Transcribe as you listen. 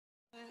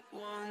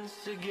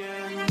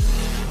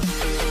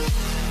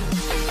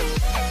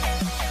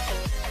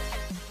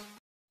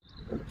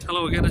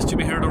Hello again, it's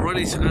Jimmy here at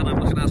O'Reilly's, and I'm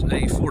looking at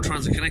a Ford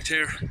Transit Connect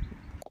here.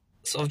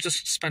 So I've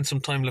just spent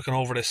some time looking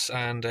over this,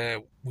 and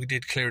we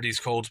did clear these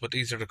codes, but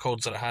these are the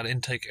codes that had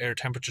intake air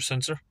temperature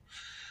sensor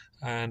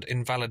and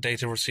invalid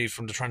data received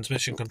from the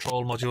transmission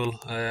control module,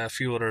 a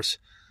few others.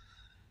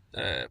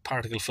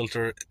 Particle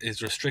filter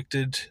is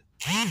restricted,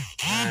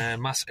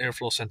 mass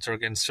airflow sensor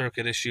again,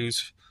 circuit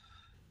issues,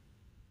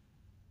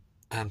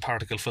 and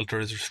particle filter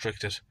is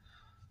restricted.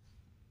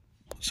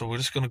 So we're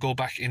just going to go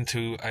back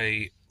into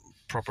a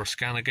proper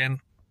scan again.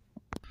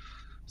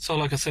 So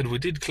like I said, we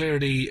did clear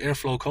the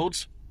airflow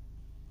codes.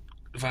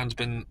 The van's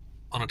been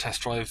on a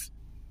test drive.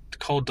 The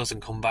code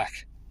doesn't come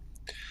back,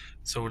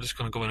 so we're just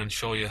going to go in and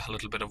show you a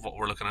little bit of what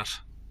we're looking at.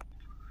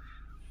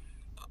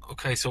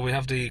 Okay, so we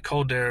have the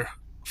code there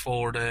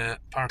for the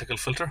particle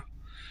filter.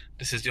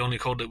 This is the only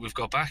code that we've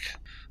got back.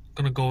 I'm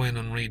going to go in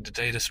and read the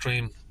data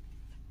stream.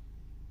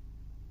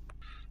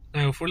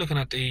 Now if we're looking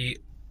at the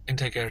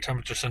intake air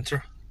temperature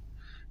sensor,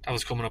 that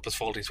was coming up as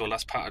faulty, so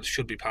that's part,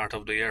 should be part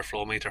of the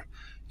airflow meter.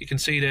 You can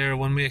see there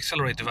when we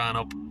accelerate the van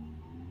up,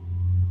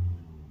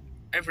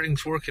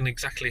 everything's working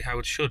exactly how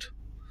it should.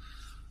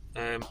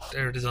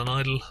 There it is on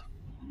idle.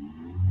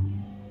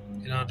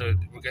 You know,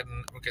 we're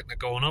getting it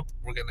going up,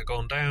 we're getting it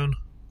going down.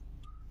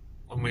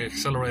 When we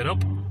accelerate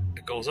up,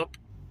 it goes up.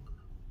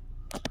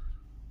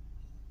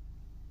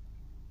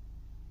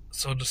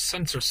 So the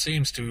sensor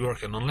seems to be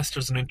working, unless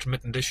there's an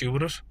intermittent issue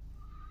with it.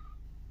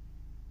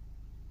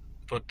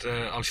 But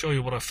I'll show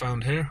you what I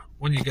found here.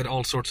 When you get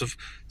all sorts of...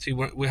 See,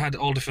 we had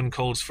all different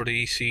codes for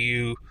the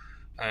ECU,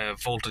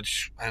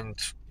 voltage, and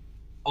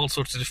all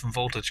sorts of different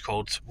voltage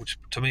codes, which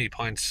to me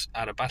points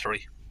at a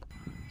battery.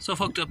 So I've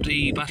hooked up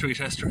the battery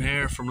tester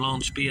here from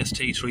launch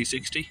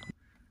P2463.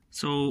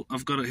 So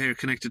I've got it here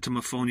connected to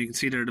my phone. You can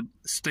see there the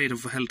state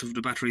of health of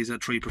the battery is at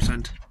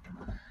 3%.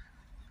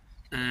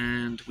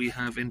 And we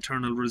have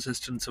internal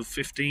resistance of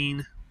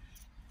 15.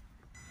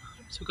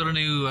 So we've got a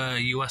new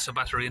USA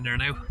battery in there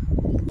now.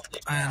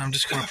 And I'm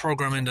just going to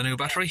program in the new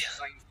battery.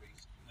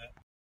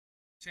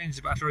 Change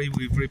the battery,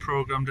 we've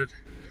reprogrammed it.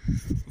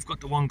 We've got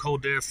the one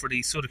code there for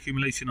the Soot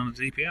accumulation on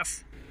the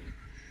DPF.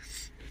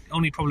 The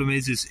only problem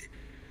is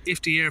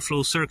if the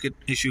airflow circuit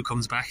issue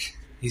comes back,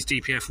 his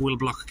DPF will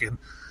block again.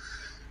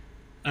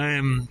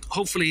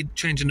 Hopefully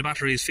changing the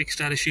battery has fixed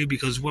that issue,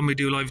 because when we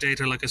do live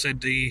data, like I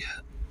said, the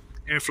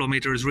airflow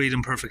meter is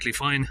reading perfectly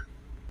fine.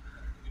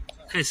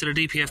 Okay, so the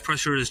DPF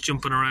pressure is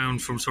jumping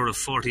around from sort of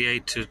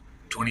 48 to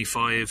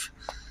 25.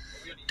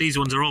 These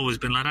ones have always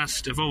been like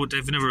that.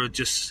 They've never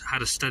just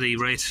had a steady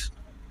rate.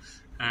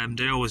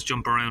 They always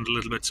jump around a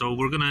little bit. So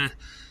we're going to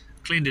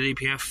clean the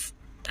DPF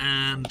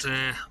and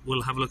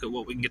we'll have a look at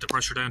what we can get the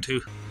pressure down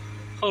to.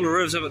 Hold the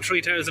revs up at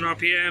 3000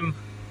 RPM,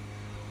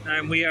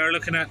 and we are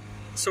looking at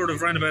sort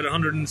of around about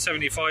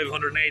 175,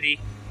 180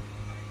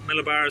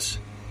 millibars.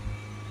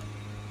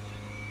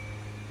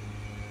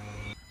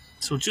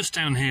 So just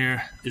down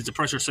here is the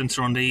pressure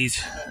sensor on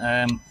these.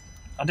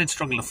 I did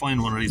struggle to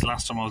find one of these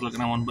last time I was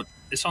looking at one, but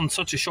it's on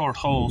such a short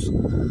hose,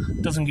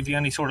 it doesn't give you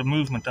any sort of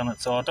movement on it,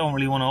 so I don't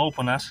really want to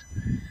open that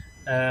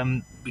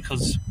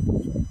because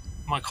it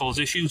might cause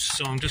issues.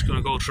 So I'm just going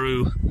to go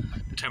through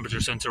the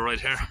temperature sensor right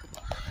here.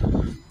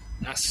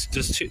 That's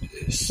just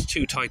it's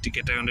too tight to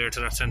get down there to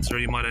that sensor.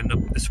 You might end up,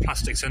 this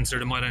plastic sensor,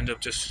 that might end up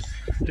just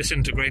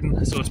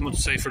disintegrating, so it's much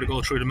safer to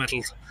go through the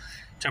metal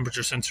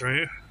temperature sensor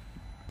here.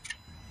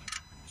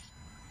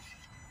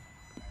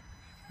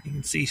 You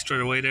can see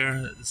straight away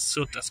there, the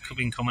soot that's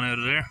coming out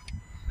of there.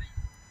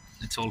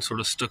 It's all sort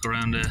of stuck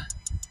around the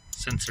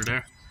sensor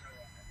there.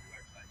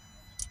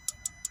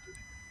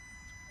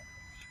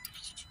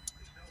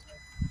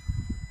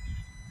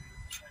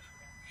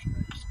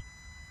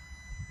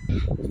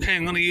 Okay,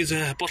 I'm going to use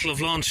a bottle of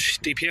launch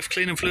DPF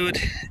cleaning fluid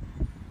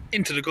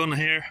into the gun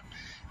here,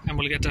 and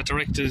we'll get that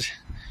directed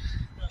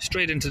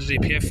straight into the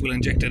DPF. We'll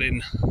inject it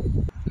in,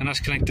 and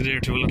that's connected there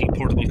to a little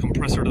portable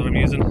compressor that I'm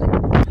using.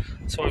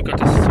 So I've got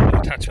this sort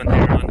of attachment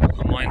here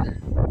on mine.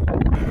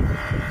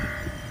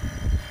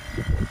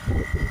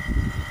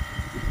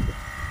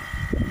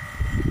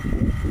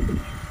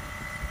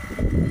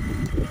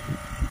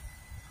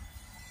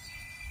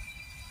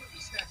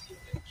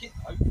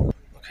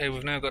 Okay,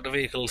 we've now got the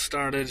vehicle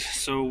started,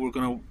 so we're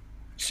going to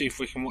see if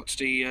we can watch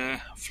the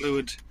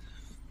fluid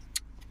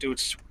do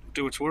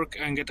its work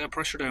and get that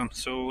pressure down.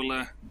 So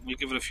we'll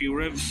give it a few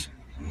revs.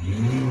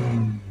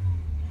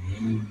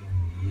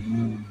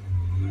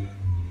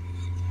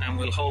 And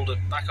we'll hold it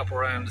back up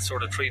around the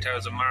sort of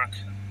 3000 mark.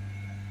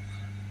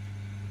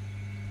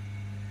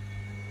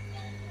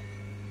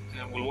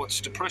 And we'll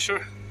watch the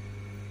pressure.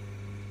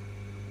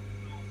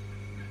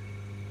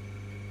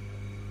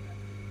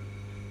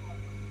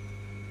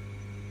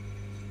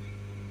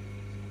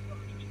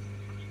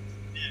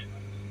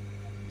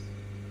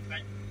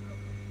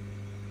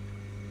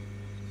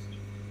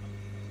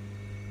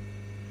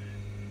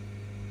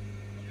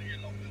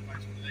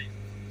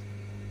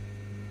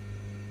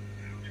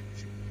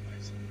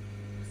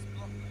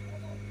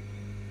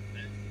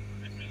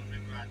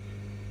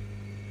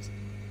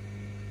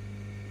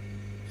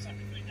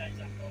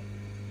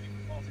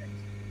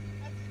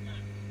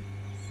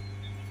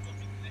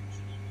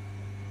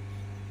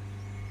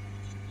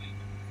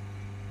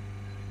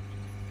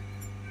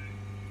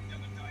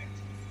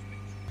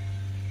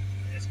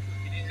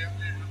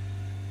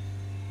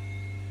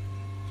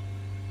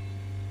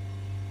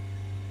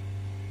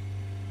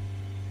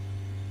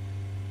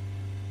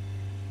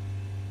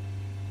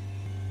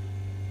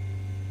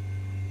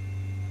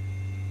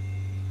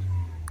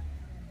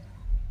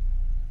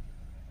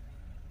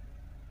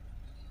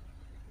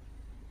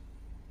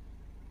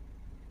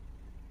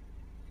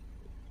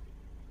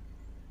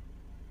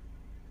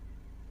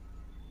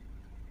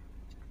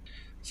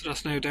 So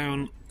that's now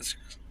down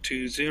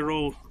to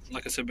 0.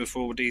 Like I said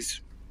before, with these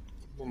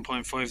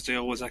 1.5s, they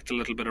always act a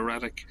little bit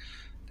erratic.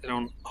 They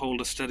don't hold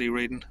a steady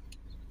reading.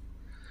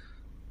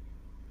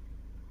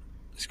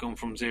 It's going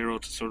from 0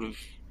 to sort of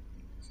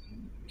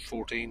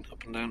 14,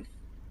 up and down,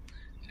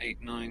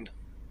 8, 9.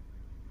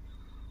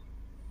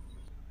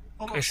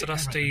 Okay, so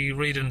that's the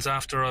readings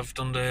after I've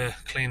done the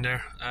clean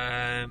there.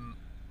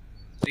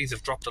 These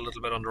have dropped a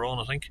little bit on their own,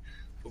 I think,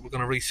 but we're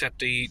going to reset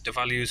the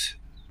values.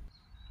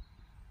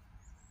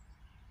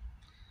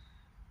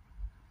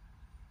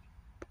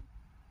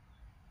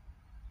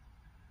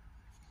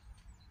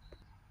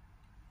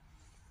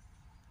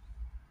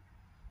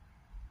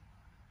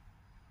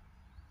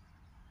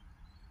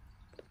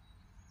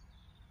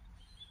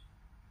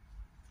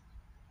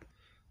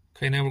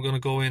 Okay, now we're going to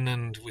go in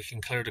and we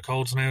can clear the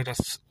codes now.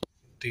 That's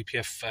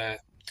DPF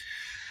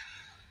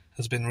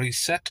has been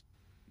reset.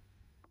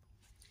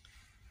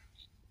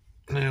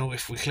 Now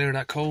if we clear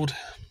that code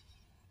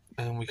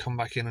and we come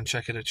back in and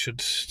check it, it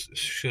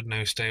should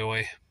now stay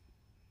away.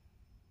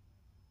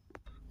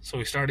 So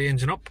we start the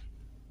engine up,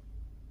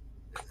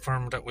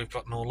 confirm that we've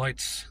got no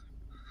lights.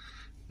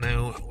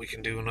 Now we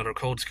can do another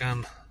code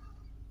scan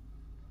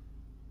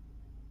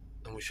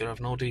and we should have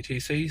no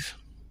DTCs.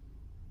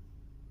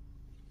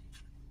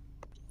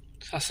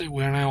 So that's it,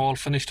 we're now all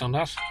finished on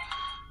that.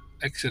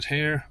 Exit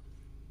here.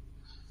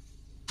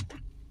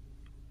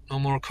 No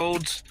more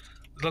codes.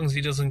 As long as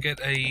he doesn't get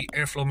a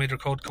airflow meter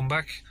code come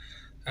back.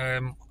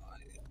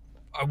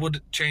 I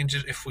would change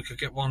it if we could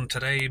get one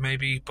today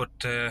maybe, but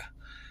they're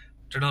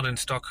not in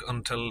stock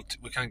until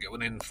we can't get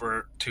one in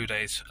for 2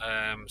 days.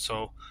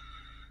 So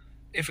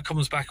if it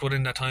comes back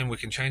within that time we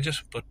can change it,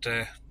 but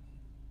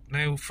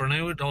for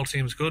now it all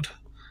seems good,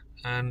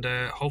 and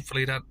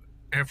hopefully that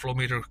airflow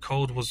meter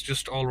code was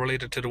just all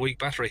related to the weak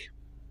battery.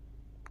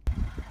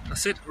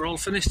 That's it, we're all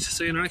finished.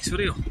 See you in the next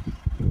video.